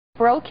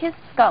broke his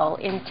skull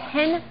in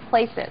 10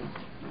 places.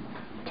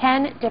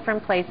 10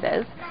 different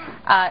places.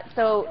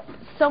 So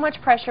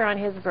much pressure on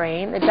his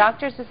brain. The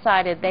doctors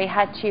decided they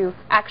had to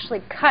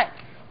actually cut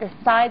the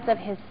sides of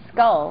his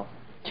skull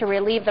to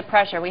relieve the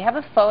pressure. We have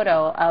a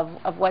photo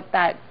of what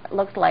that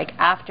looked like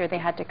after they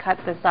had to cut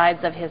the sides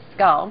of his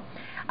skull.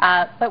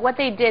 But what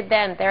they did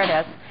then, there it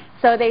is,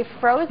 so they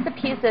froze the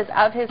pieces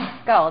of his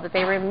skull that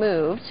they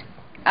removed,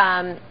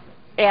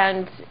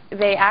 and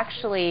they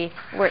actually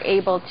were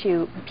able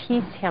to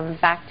piece him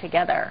back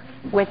together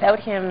without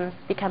him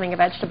becoming a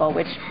vegetable,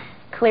 which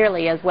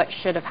clearly is what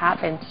should have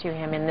happened to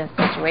him in this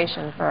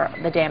situation for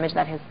the damage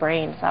that his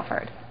brain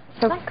suffered.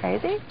 Isn't that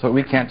crazy? So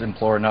we can't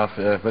implore enough,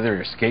 whether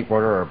you're a skateboarder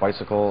or a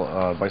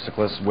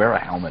bicyclist, wear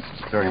a helmet.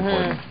 It's very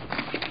important.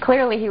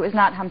 Clearly he was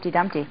not Humpty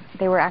Dumpty.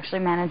 They were actually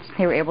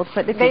they were able to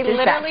put the They pieces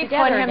back literally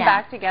together put him again.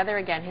 back together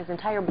again, his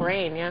entire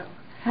brain, yeah.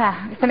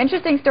 Some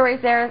interesting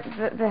stories there.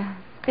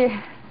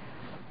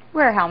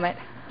 Wear a helmet.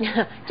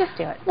 Just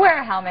do it. Wear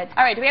a helmet.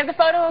 All right, do we have the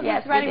photo of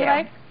Yes, who's riding the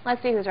bike?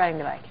 Let's see who's riding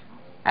the bike.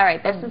 All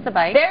right, this is the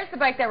bike. There's the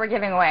bike that we're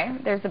giving away.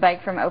 There's the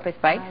bike from Opus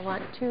Bikes. I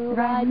want to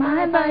ride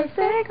my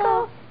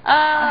bicycle.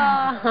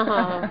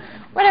 Oh,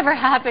 whatever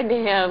happened to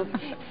him?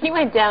 He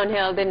went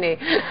downhill, didn't he,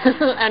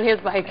 on his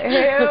bike?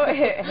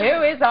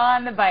 Who is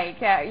on the bike?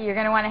 You're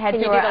going to want to head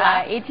to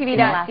our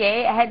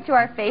atv.ca, head to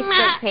our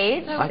Facebook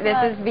page. This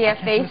is via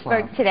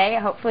Facebook today.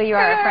 Hopefully you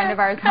are a friend of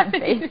ours on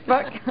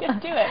Facebook.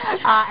 Just do it.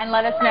 And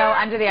let us know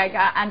under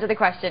the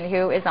question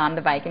who is on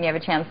the bike, and you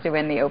have a chance to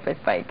win the Opus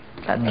bike.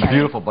 That's It's a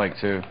beautiful bike,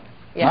 too.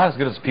 Yeah. Not as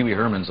good as Pee Wee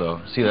Herman's, though.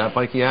 See that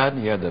bike he had?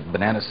 He had the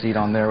banana seat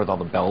on there with all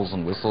the bells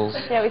and whistles.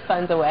 He always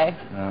finds a way.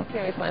 Yeah. He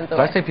always finds a Did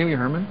way. I say Pee Wee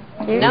Herman?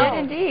 You No. did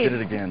indeed. Did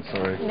it again,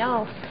 sorry.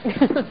 No.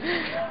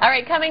 All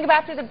right, coming up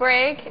after the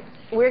break,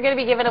 we're going to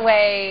be giving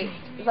away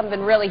something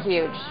really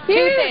huge.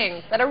 Two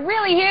things that are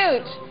really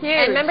huge.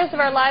 And members of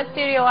our live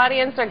studio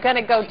audience are going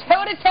to go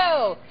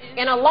toe-to-toe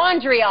in a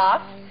laundry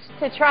off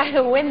to try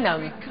to win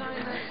them.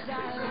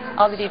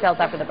 All the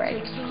details after the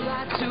break.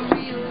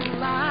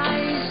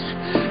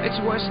 It's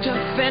worse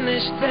to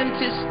finish than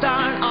to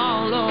start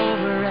all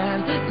over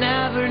and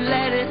never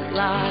let it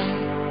lie.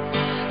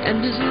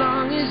 And as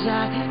long as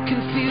I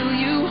can feel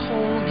you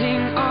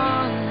holding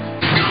on.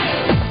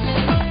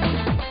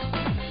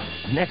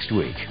 Next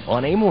week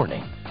on A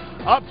Morning.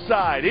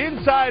 Upside,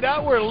 inside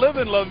out, we're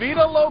living La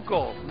Vida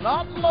local.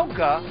 Not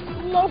loca,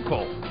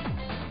 local.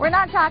 We're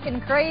not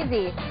talking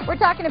crazy. We're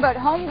talking about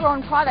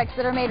homegrown products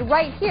that are made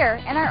right here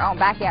in our own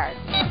backyard.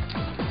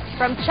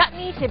 From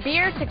chutney to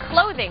beer to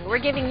clothing, we're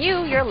giving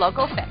you your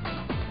local fix.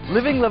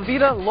 Living La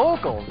Vida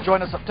local.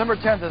 Join us September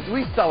 10th as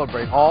we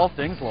celebrate all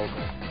things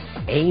local.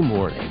 A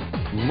Morning.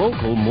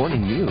 Local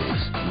morning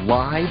news.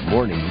 Live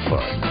morning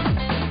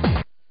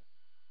fun.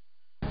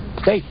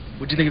 Hey,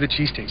 what'd you think of the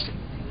cheese tasting?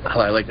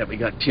 Well, I like that we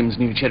got Tim's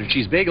new cheddar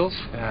cheese bagels.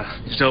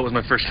 You know it was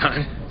my first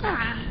time.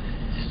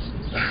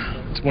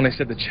 It's when I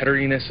said the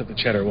cheddariness of the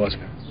cheddar,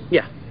 wasn't it?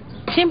 Yeah.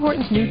 Tim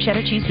Hortons new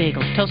cheddar cheese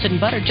bagels, toasted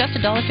and buttered, just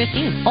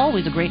 $1.15.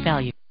 Always a great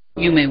value.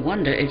 You may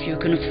wonder if you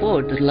can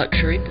afford the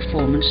luxury,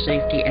 performance,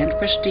 safety, and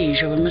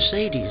prestige of a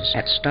Mercedes.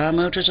 At Star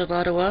Motors of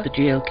Ottawa, the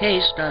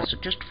GLK starts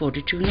at just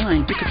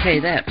 $42,900. You could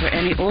pay that for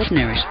any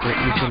ordinary split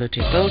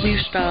utility. Bold new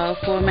style,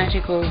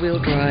 4MATIC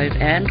all-wheel drive,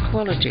 and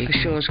quality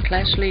assures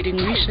class-leading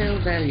resale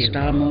value.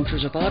 Star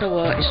Motors of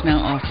Ottawa is now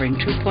offering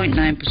 2.9%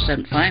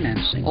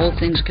 financing. All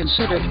things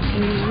considered,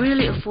 can you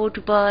really afford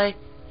to buy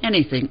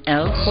anything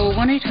else? Call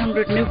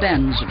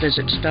 1-800-NEW-BENZ.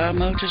 Visit Star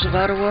Motors of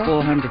Ottawa,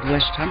 400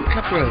 West Hunt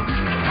Club Road.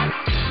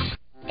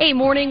 A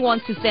Morning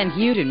wants to send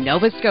you to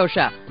Nova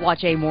Scotia.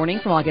 Watch A Morning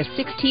from August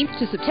 16th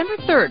to September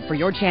 3rd for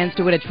your chance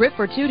to win a trip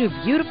or two to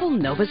beautiful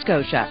Nova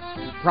Scotia.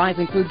 Prize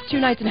includes 2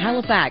 nights in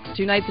Halifax,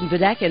 2 nights in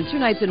Quebec, and 2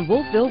 nights in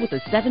Wolfville with a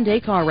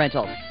 7-day car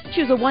rental.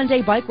 Choose a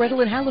 1-day bike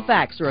rental in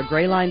Halifax or a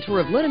Grey Line tour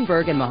of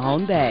Lunenburg and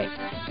Mahone Bay.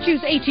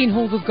 Choose 18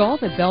 holes of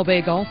golf at Bell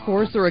Bay Golf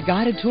Course or a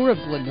guided tour of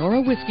Glenora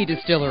Whiskey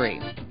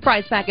Distillery.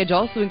 Prize package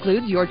also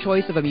includes your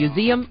choice of a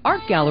museum,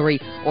 art gallery,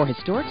 or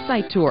historic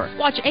site tour.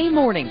 Watch A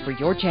Morning for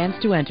your chance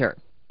to enter.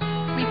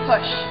 We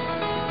push.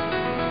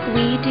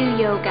 We do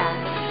yoga.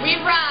 We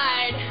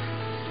ride.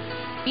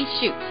 We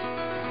shoot.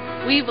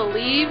 We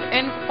believe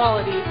in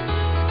quality.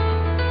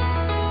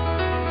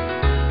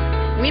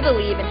 We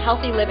believe in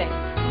healthy living.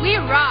 We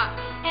rock.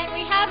 And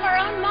we have our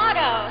own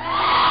motto.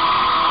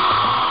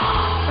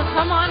 So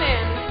come on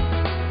in.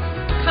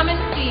 Come and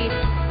see.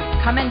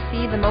 Come and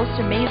see the most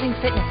amazing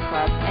fitness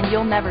club, and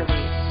you'll never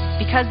leave.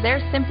 Because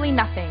there's simply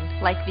nothing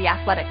like the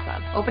Athletic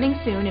Club. Opening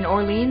soon in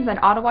Orleans and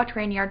Ottawa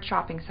Train Yard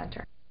Shopping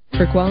Center.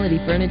 For quality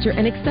furniture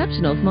and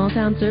exceptional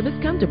small-town service,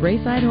 come to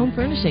Braeside Home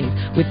Furnishings.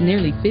 With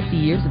nearly 50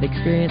 years of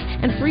experience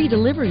and free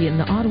delivery in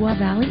the Ottawa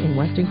Valley in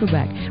western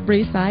Quebec,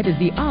 Braeside is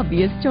the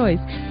obvious choice.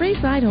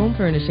 Braeside Home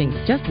Furnishings,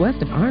 just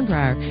west of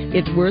Arnprior.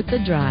 It's worth the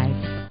drive.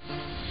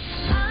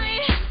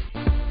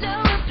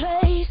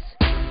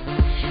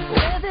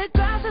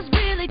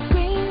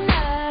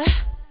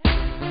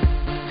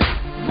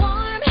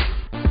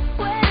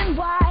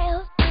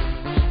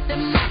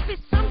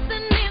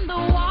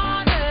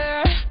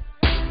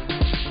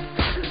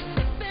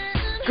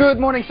 Good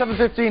morning,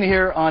 7:15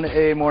 here on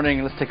A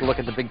Morning. Let's take a look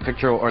at the big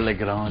picture, or le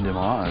grand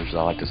image,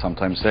 I like to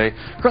sometimes say.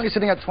 Currently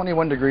sitting at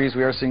 21 degrees.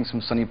 We are seeing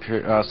some sunny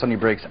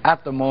breaks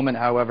at the moment.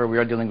 However, we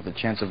are dealing with a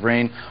chance of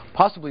rain,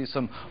 possibly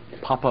some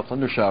pop-up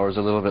thunder showers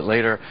a little bit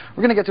later.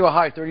 We're going to get to a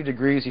high 30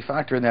 degrees. You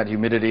factor in that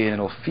humidity, and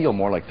it'll feel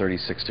more like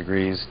 36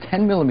 degrees.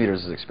 10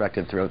 millimeters is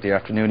expected throughout the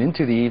afternoon,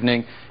 into the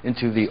evening,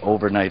 into the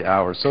overnight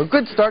hours. So a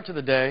good start to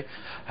the day.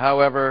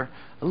 However,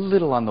 a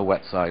little on the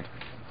wet side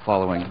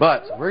following.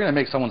 But we're going to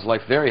make someone's life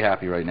very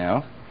happy right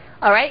now.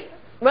 All right.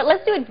 But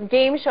let's do it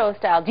game show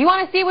style. Do you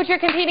want to see what you're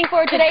competing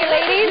for today,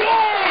 ladies?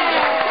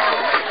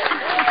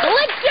 Yeah!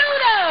 Let's show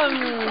them!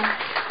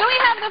 So we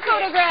have the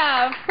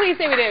photograph. Please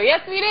say we do.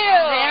 Yes, we do.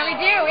 There we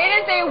do.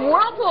 It is a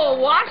Whirlpool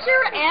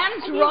washer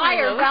and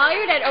dryer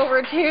valued at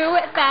over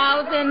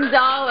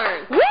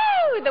 $2,000. Woo!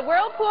 The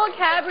Whirlpool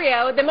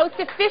Cabrio, the most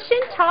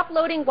efficient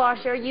top-loading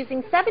washer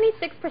using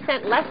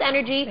 76% less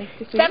energy,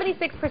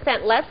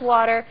 76% less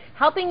water,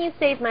 helping you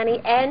save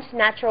money and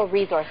natural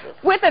resources.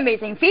 With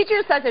amazing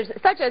features such as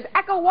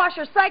Echo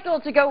Washer Cycle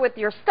to go with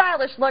your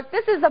stylish look,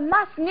 this is a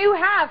must-new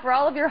have for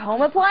all of your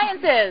home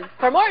appliances.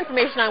 For more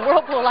information on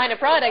Whirlpool line of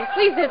products,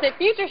 please visit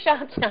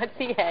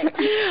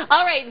futureshops.ca.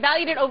 All right,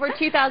 valued at over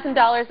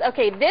 $2,000.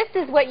 Okay, this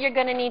is what you're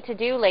going to need to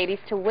do, ladies,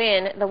 to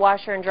win the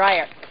washer and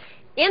dryer.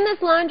 In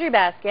this laundry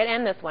basket,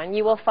 and this one,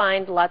 you will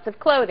find lots of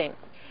clothing.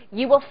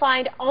 You will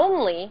find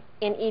only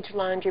in each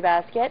laundry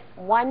basket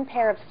one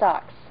pair of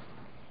socks.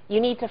 You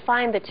need to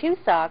find the two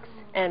socks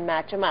and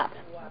match them up.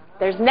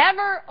 There's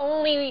never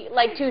only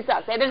like two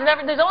socks. There's only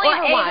ever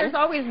one. There's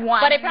always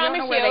one. But I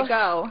promise you, where they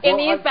go. In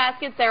these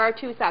baskets there are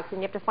two socks, and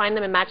you have to find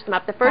them and match them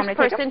up. The first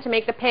person to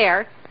make the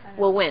pair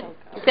will win.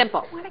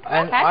 Simple.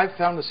 And I've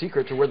found the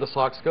secret to where the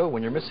socks go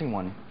when you're missing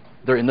one.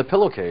 They're in the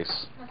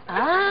pillowcase.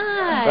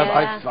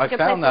 I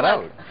found that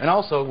out. And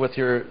also with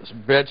your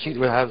bed sheet,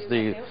 it has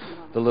the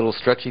little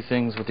stretchy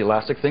things with the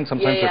elastic thing.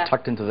 Sometimes they're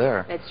tucked into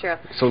there. That's true.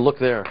 So look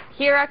there.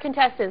 Here are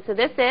contestants. So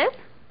this is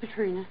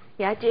Katrina.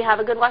 Yeah. Do you have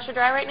a good washer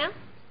dryer right now?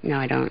 No,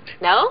 I don't.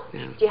 No?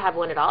 No. Do you have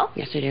one at all?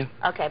 Yes, I do.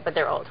 Okay, but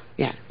they're old.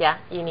 Yeah. Yeah?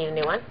 You need a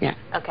new one? Yeah.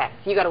 Okay.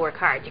 So you got to work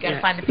hard. You got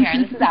to find the pair.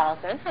 And this is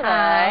Allison. Hello.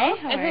 Hi.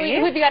 And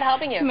who have you got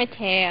helping you?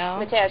 Mateo.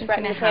 Mateo's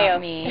right. Help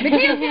me.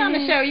 Mateo's been on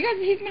the show.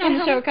 He's been on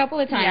the show a couple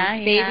of times. Yeah,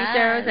 Baby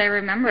shows, I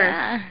remember.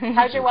 Yeah.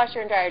 How's your washer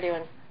and dryer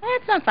doing?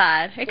 It's not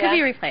bad. It could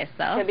be replaced,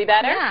 though. Could be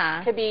better?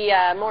 Yeah. Could be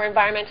more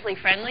environmentally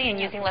friendly and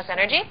using less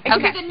energy? It could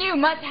be the new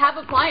must-have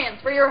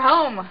appliance for your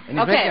home. And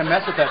you're making a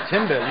mess with that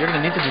Timbit. You're going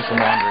to need to do some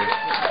laundry.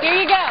 Here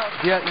you go.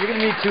 Yeah, you're going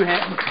to need two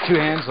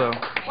hands, though.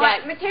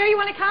 What? Mateo, you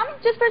want to come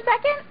just for a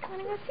second?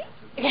 Want to go see?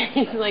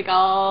 He's like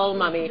all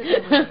mummy.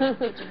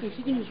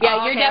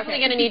 Yeah, you're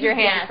definitely going to need your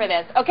hands for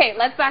this. Okay,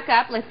 let's back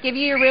up. Let's give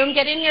you your room.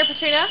 Get in here,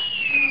 Katrina.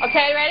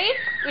 Okay, ready?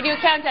 We do a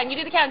countdown. You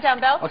do the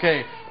countdown, Bill.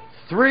 Okay,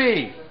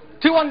 3,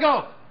 2, 1,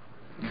 go.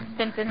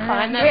 Find the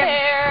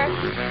pair.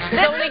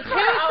 There's only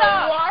two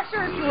socks.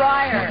 Washer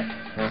dryer.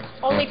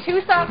 Only two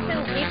socks in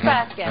each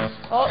basket.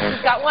 Oh,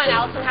 she's got one.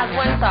 Allison has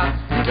one sock.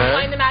 Okay.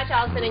 Find the match,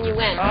 Allison, and you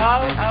win.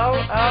 Oh.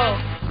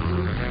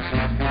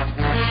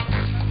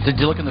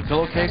 Did you look in the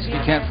pillowcase if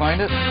you can't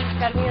find it?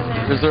 Gotta be in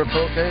there. Is there a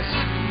pillowcase?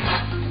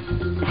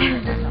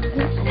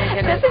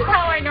 This is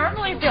how I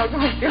normally feel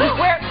going through.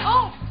 Where?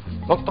 Oh,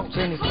 don't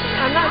say anything.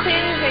 I'm not saying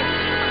anything.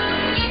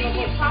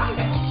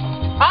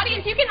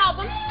 Audience, you can help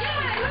them. Allison!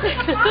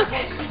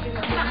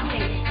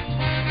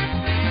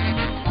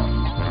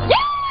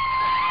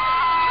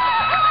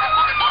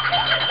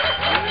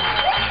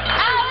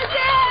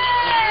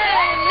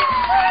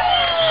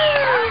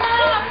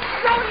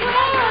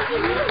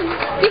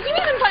 Did you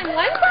even find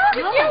one sock?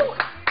 No.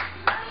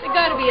 They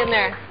gotta be in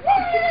there.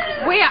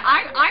 Wait,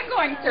 I'm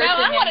going searching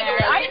I in want to there.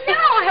 go. I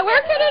know.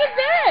 Where could it have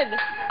been?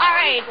 All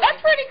right,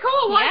 that's pretty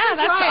cool. Yeah,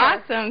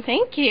 that's awesome.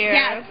 Thank you.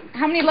 Yeah.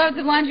 How many loads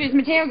of laundry is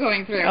Mateo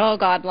going through? Oh,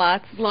 God,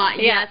 lots.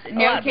 Yes,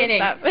 no kidding.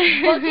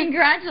 Well,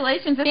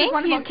 congratulations. This is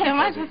wonderful. Thank you so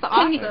much. That's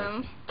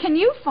awesome. Can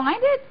you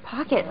find it?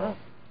 Pocket.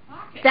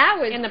 That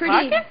was in the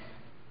pretty. Pocket?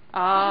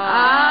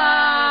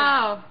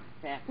 Oh.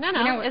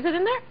 No. Is it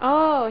in there?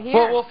 Oh, here.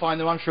 Well, we'll find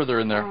them. I'm sure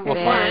they're in there. We'll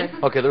find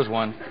them. Okay, there's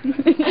one.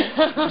 Did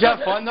you have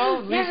fun,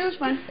 though? Yeah, it was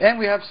fun. And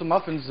we have some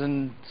muffins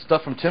and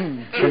stuff from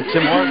Tim Hortons.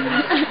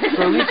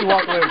 So at least you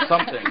walk away with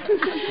something.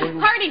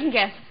 Parting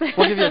gifts.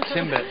 We'll give you a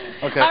Timbit.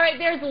 Okay. All right,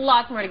 there's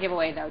lots more to give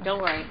away, though. Don't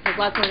worry. There's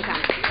lots more to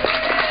come.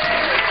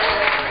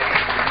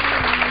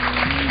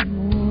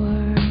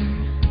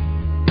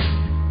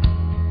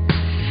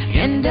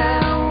 And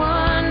I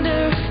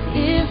wonder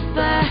if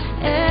I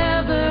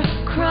ever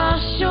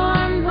cross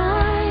your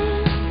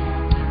mind.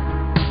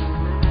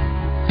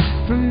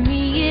 For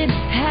me it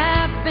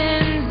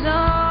happens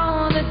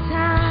all the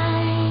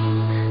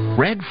time.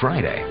 Red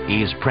Friday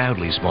is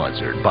proudly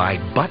sponsored by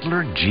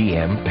Butler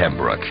GM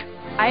Pembroke.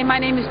 Hi, my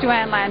name is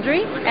Joanne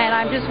Landry, and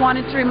I just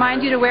wanted to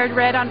remind you to wear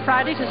red on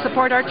Friday to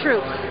support our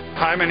troops.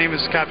 Hi, my name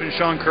is Captain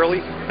Sean Curley.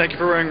 Thank you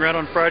for wearing red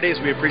on Fridays.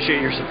 We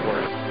appreciate your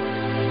support.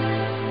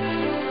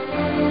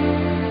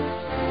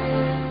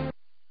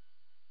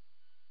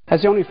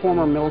 As the only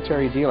former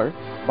military dealer,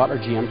 Butler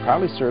GM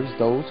proudly serves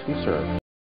those who serve.